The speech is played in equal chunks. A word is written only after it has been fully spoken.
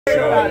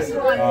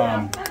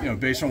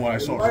Based on what I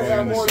saw earlier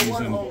in the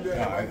season,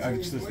 I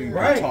just think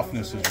the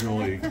toughness is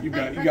really you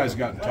guys have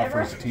gotten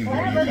tougher as a team. The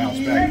way you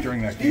bounced back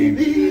during that game,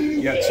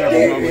 you had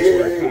several moments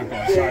where it could have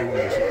gone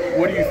sideways.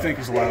 What do you think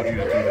has allowed you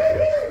to do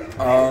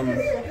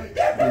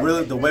that?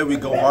 Really, the way we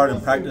go hard in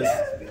practice,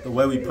 the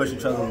way we push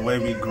each other, the way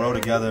we grow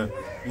together,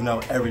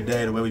 every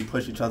day, the way we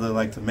push each other,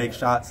 like to make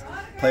shots,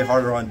 play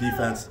harder on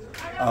defense,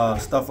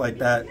 stuff like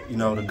that.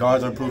 The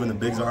guards are improving, the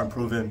bigs are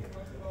improving,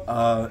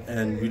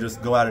 and we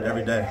just go at it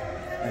every day.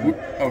 And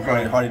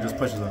Hardy just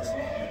pushes us.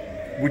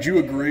 Would you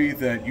agree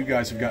that you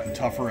guys have gotten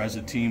tougher as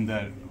a team?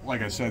 That,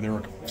 like I said, there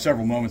were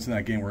several moments in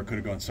that game where it could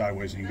have gone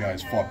sideways, and you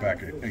guys fought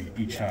back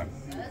each time.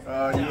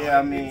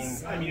 Yeah,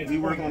 we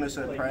work on this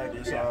at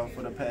practice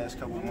for the past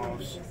couple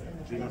months.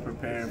 We've been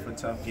preparing for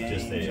tough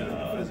games and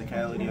the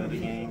physicality of the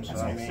game. So,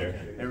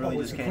 it really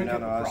just came down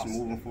to us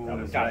moving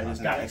forward and practice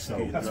and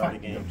executing throughout the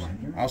games.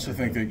 I also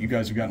think that you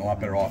guys have gotten a lot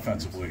better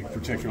offensively,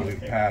 particularly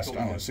the past,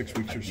 6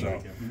 weeks or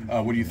so.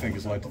 What do you think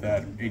has led to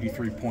that?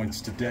 83 points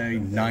today,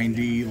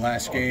 90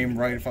 last game,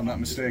 right, if I'm not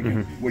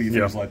mistaken? What do you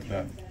think has led to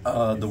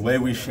that? The way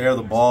we share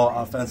the ball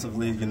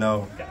offensively,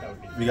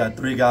 we got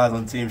 3 guys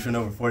on the team shooting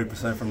over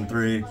 40% from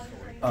 3.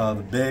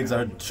 The bigs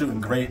are shooting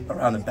great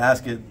around the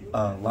basket.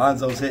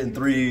 Lonzo's hitting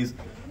threes.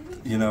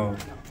 We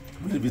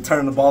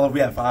turning the ball over. We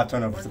had 5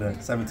 turnovers today,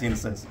 17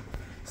 assists.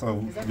 So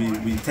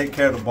we take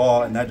care of the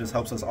ball, and that just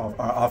helps us our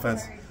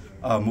offense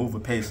move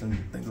with pace and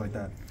things like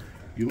that.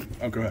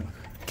 Go ahead.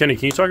 Kenny,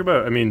 can you talk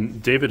about,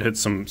 David hit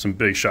some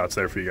big shots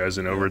there for you guys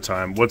in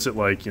overtime. What's it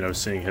like,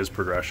 seeing his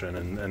progression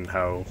and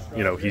how,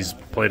 he's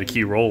played a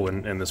key role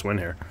in this win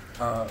here?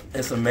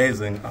 It's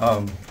amazing.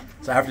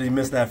 So after he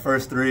missed that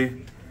first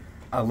 3,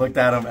 I looked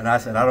at him and I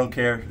said, I don't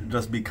care,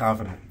 just be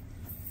confident.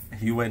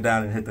 He went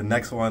down and hit the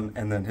next one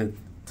and then hit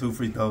 2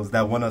 free throws.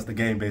 That won us the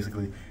game,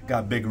 basically.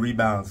 Got big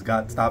rebounds,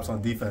 got stops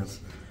on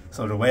defense.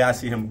 So the way I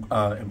see him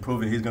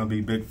improving, he's going to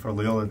be big for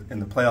Loyola in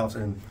the playoffs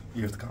in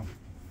years to come.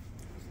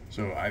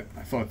 So I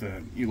thought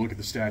that you look at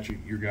the stat sheet,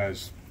 your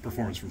guys'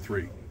 performance from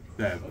 3.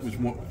 That was,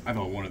 I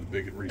thought, one of the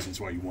big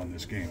reasons why you won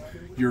this game.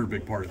 You're a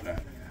big part of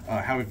that.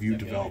 How have you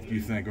developed, do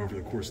you think, over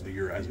the course of the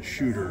year as a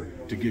shooter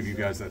to give you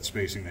guys that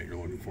spacing that you're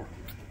looking for?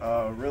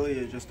 Really,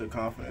 it's just the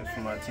confidence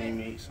from my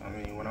teammates.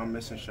 When I'm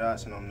missing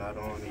shots and I'm not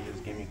on, they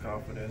just give me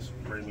confidence,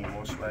 bring me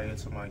more swagger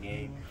to my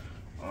game.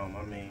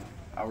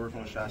 I work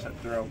on shots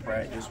throughout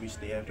practice. We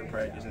stay after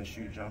practice and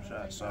shoot jump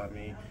shots. So,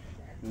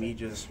 me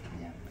just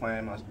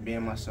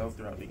being myself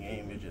throughout the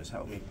game, it just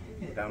helped me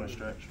down the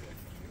stretch.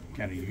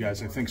 Kenny, you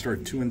guys, I think,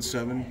 started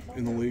 2-7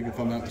 in the league, if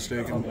I'm not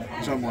mistaken,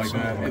 something like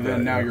that. And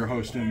then now you're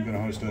going to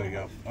host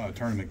a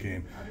tournament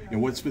game.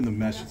 What's been the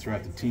message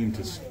throughout the team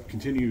to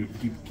continue to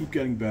keep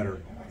getting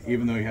better,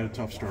 even though you had a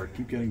tough start?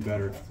 Keep getting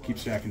better, keep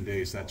stacking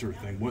days, that sort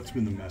of thing. What's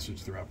been the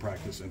message throughout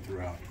practice and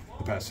throughout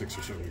the past 6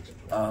 or so weeks?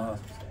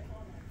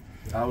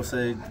 I would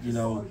say,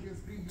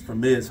 for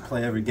me, it's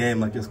play every game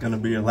like it's going to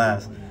be your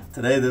last.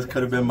 Today, this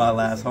could have been my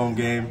last home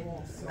game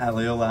at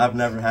Loyola. I've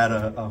never had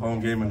a home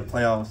game in the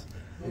playoffs.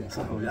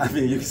 So,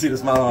 you can see the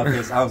smile on my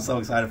face. I'm so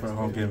excited for a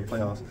home game in the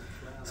playoffs.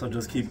 So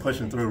just keep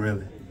pushing through,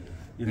 really.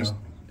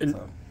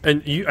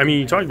 And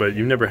you talked about it.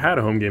 You've never had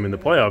a home game in the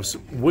playoffs.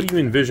 What do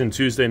you envision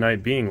Tuesday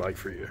night being like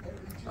for you?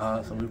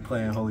 So we're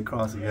playing Holy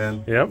Cross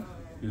again. Yep.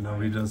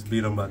 We just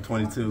beat them by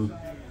 22.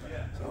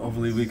 So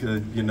hopefully we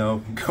could,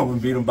 go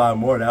and beat them by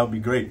more. That would be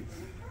great.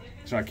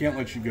 So I can't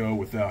let you go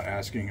without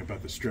asking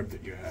about the strip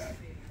that you had.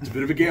 It's a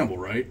bit of a gamble,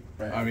 right?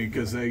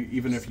 Because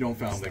even if you don't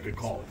foul them, they could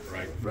call it,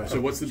 right? So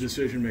what's the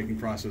decision-making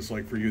process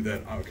like for you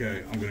that,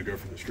 okay, I'm going to go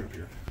for the strip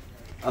here?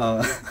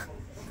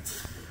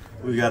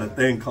 We got a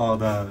thing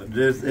called,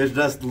 it's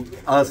just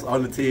us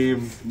on the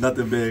team,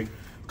 nothing big,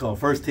 called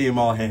First Team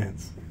All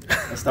Hands.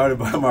 It started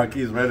by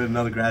Marquise Redden,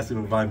 another grad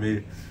student by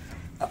me,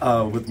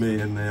 with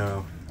me,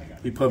 and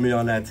he put me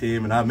on that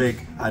team, and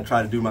I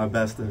try to do my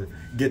best to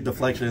get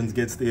deflections,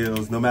 get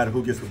steals, no matter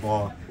who gets the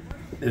ball,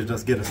 it's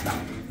just get a stop.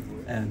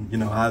 And,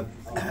 I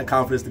had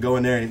confidence to go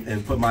in there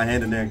and put my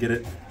hand in there and get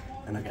it,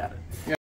 and I got it.